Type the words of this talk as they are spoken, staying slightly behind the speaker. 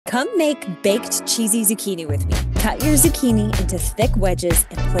Come make baked cheesy zucchini with me. Cut your zucchini into thick wedges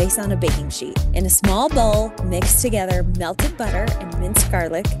and place on a baking sheet. In a small bowl, mix together melted butter and minced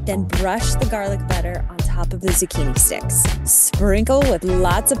garlic, then brush the garlic butter on top of the zucchini sticks. Sprinkle with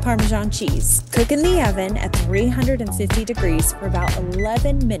lots of Parmesan cheese. Cook in the oven at 350 degrees for about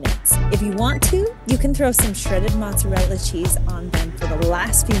 11 minutes. If you want to, you can throw some shredded mozzarella cheese on them for the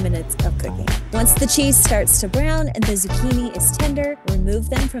last few minutes of cooking. Once the cheese starts to brown and the zucchini is tender, remove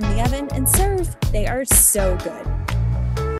them from the oven and serve. They are so good.